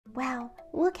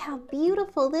look how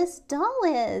beautiful this doll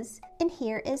is. And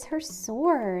here is her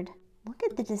sword. Look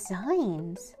at the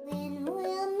designs. When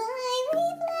will my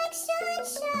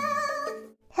reflection show?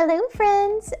 Hello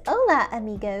friends, hola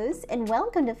amigos, and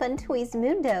welcome to Fun Toys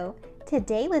Mundo.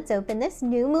 Today let's open this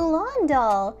new Mulan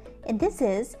doll, and this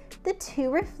is the 2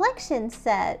 reflection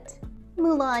set.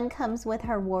 Mulan comes with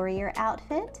her warrior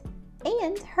outfit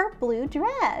and her blue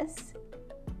dress.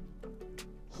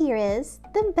 Here is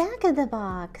the back of the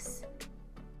box.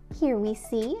 Here we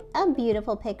see a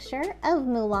beautiful picture of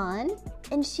Mulan,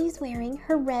 and she's wearing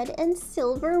her red and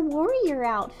silver warrior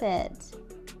outfit.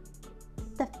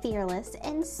 The fearless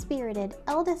and spirited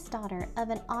eldest daughter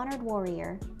of an honored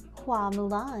warrior, Hua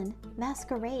Mulan,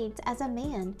 masquerades as a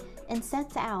man and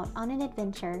sets out on an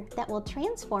adventure that will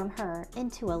transform her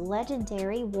into a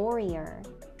legendary warrior.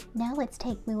 Now let's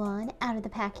take Mulan out of the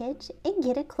package and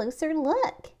get a closer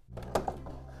look.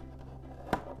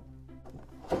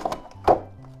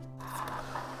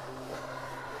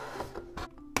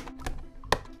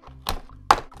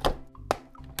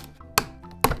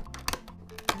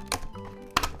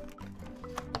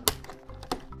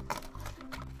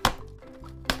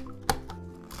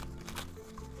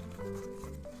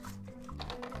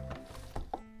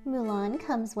 Mulan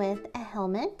comes with a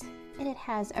helmet, and it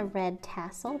has a red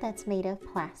tassel that's made of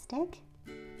plastic,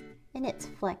 and it's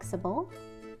flexible.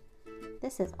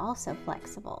 This is also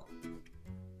flexible.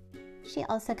 She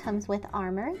also comes with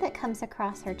armor that comes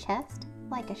across her chest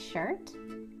like a shirt.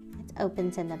 It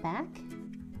opens in the back,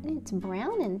 and it's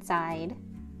brown inside.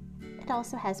 It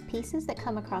also has pieces that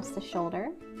come across the shoulder.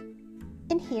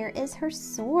 And here is her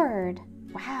sword.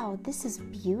 Wow, this is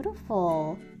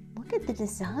beautiful. Look at the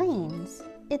designs.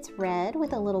 It's red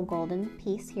with a little golden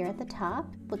piece here at the top.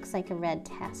 Looks like a red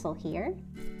tassel here.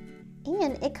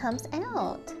 And it comes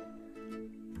out.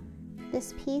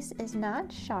 This piece is not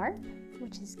sharp,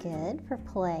 which is good for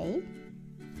play.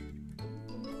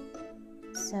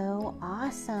 So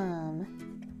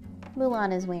awesome.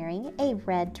 Mulan is wearing a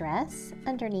red dress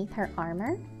underneath her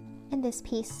armor, and this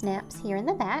piece snaps here in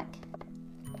the back.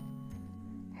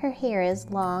 Her hair is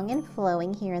long and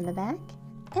flowing here in the back.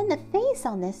 And the face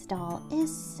on this doll is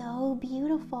so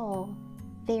beautiful.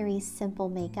 Very simple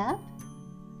makeup.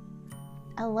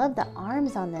 I love the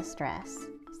arms on this dress.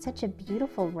 Such a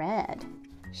beautiful red.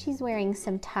 She's wearing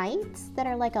some tights that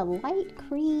are like a light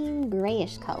cream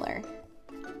grayish color.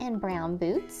 And brown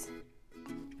boots.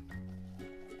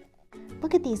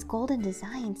 Look at these golden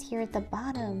designs here at the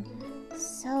bottom.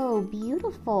 So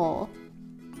beautiful.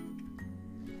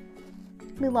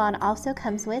 Mulan also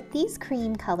comes with these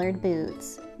cream-colored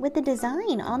boots with the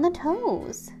design on the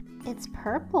toes. It's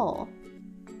purple.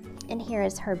 And here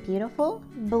is her beautiful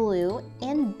blue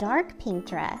and dark pink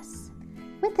dress.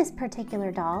 With this particular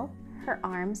doll, her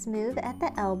arms move at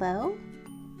the elbow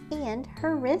and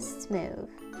her wrists move.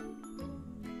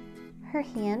 Her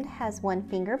hand has one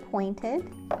finger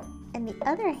pointed, and the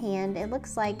other hand, it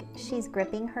looks like she's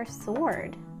gripping her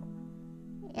sword.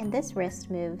 And this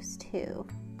wrist moves too.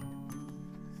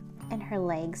 And her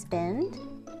legs bend,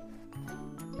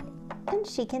 and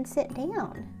she can sit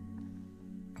down.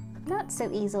 Not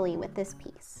so easily with this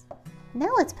piece. Now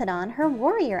let's put on her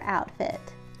warrior outfit.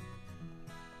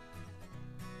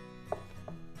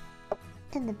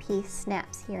 And the piece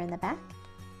snaps here in the back.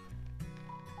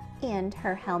 And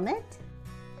her helmet.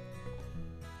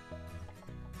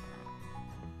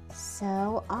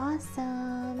 So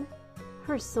awesome.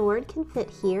 Her sword can fit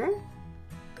here.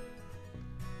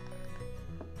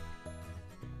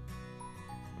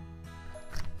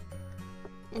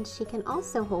 And she can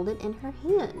also hold it in her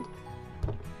hand.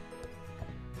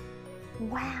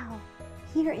 Wow,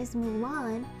 here is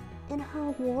Mulan in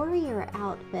her warrior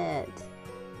outfit.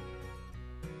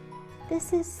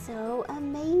 This is so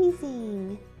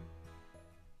amazing.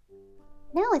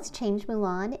 Now let's change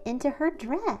Mulan into her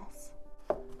dress.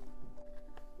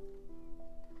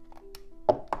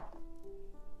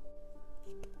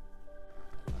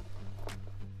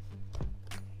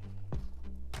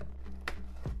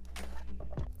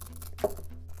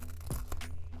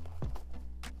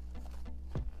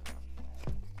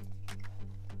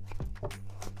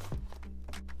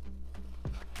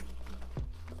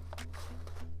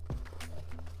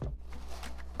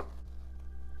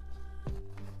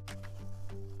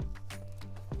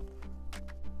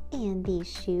 And these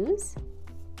shoes.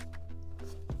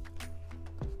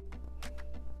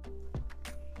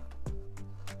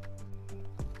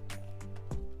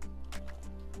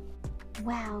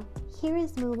 Wow, here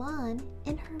is Mulan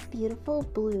in her beautiful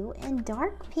blue and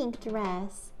dark pink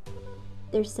dress.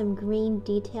 There's some green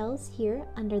details here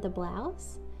under the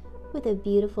blouse with a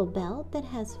beautiful belt that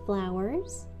has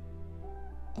flowers.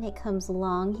 and it comes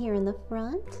long here in the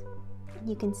front. And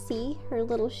you can see her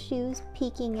little shoes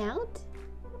peeking out.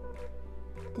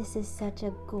 This is such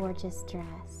a gorgeous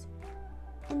dress.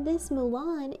 And this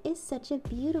Mulan is such a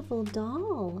beautiful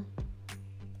doll.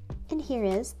 And here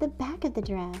is the back of the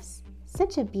dress.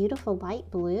 Such a beautiful light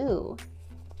blue.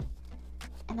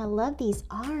 And I love these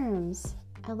arms.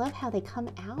 I love how they come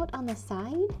out on the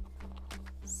side.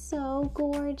 So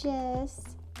gorgeous.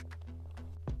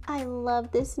 I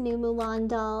love this new Mulan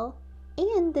doll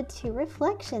and the 2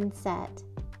 reflection set.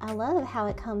 I love how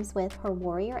it comes with her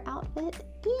warrior outfit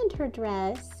and her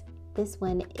dress. This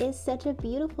one is such a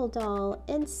beautiful doll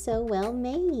and so well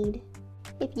made.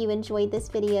 If you enjoyed this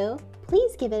video,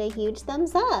 please give it a huge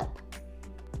thumbs up.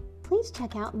 Please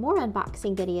check out more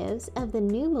unboxing videos of the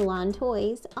new Mulan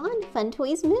toys on Fun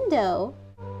Toys Mundo.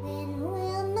 When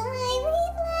will my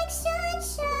reflection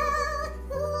show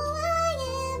who I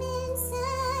am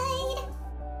inside?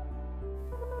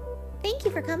 Thank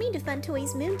you for coming to Fun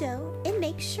Toys Mundo, and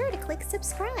make sure to click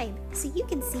subscribe so you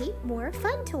can see more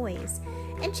fun toys.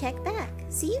 And check back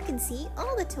so you can see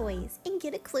all the toys and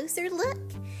get a closer look.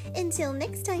 Until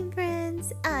next time,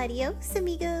 friends, adios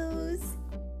amigos!